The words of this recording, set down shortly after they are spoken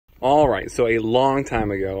All right, so a long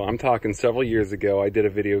time ago, I'm talking several years ago, I did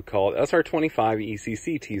a video called SR25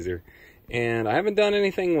 ECC teaser, and I haven't done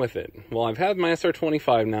anything with it. Well, I've had my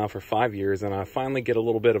SR25 now for 5 years, and I finally get a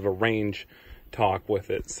little bit of a range talk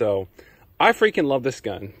with it. So I freaking love this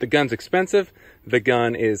gun. The gun's expensive, the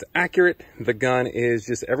gun is accurate, the gun is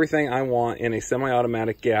just everything I want in a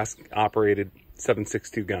semi-automatic gas-operated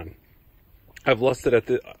 7.62 gun. I've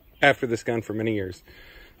lusted after this gun for many years.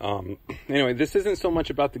 Anyway, this isn't so much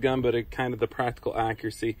about the gun, but kind of the practical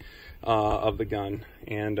accuracy of the gun.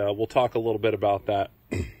 And we'll talk a little bit about that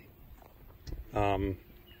from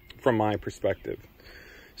my perspective.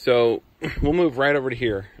 So we'll move right over to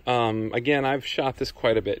here. Again, I've shot this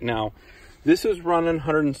quite a bit. Now, this was running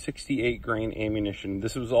 168 grain ammunition.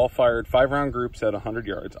 This was all fired 5-round groups at 100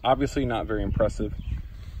 yards. Obviously not very impressive.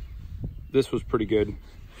 This was pretty good.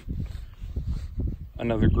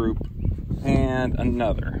 Another group. And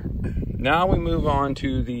another. Now we move on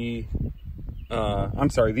to the, I'm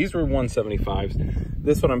sorry, these were 175s.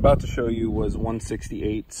 This one I'm about to show you was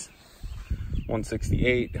 168s.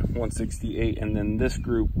 168, 168, and then this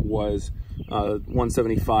group was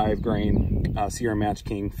 175 grain Sierra Match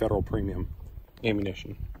King Federal Premium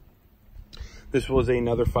ammunition. This was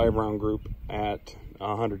another 5-round group at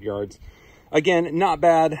 100 yards. Again, not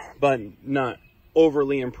bad, but not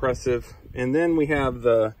overly impressive. And then we have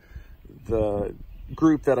the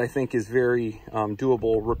group that I think is very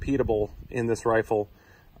doable, repeatable in this rifle.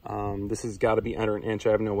 This has got to be under an inch.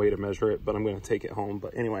 I have no way to measure it, but I'm going to take it home.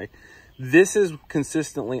 But anyway, this is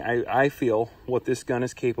consistently, I feel, what this gun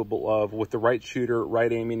is capable of with the right shooter,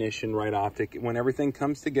 right ammunition, right optic. When everything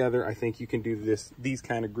comes together, I think you can do these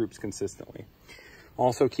kind of groups consistently.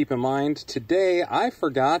 Also, keep in mind, today I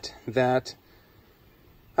forgot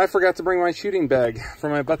to bring my shooting bag for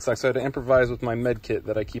my buttstock, so I had to improvise with my med kit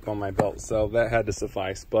that I keep on my belt, so that had to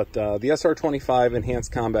suffice. But the SR-25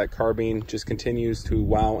 Enhanced Combat Carbine just continues to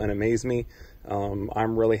wow and amaze me.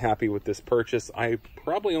 I'm really happy with this purchase. I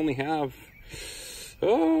probably only have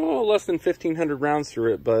less than 1,500 rounds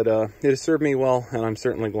through it, but it has served me well, and I'm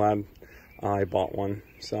certainly glad I bought one.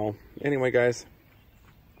 So anyway, guys,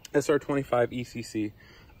 SR-25 ECC,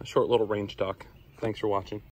 a short little range talk. Thanks for watching.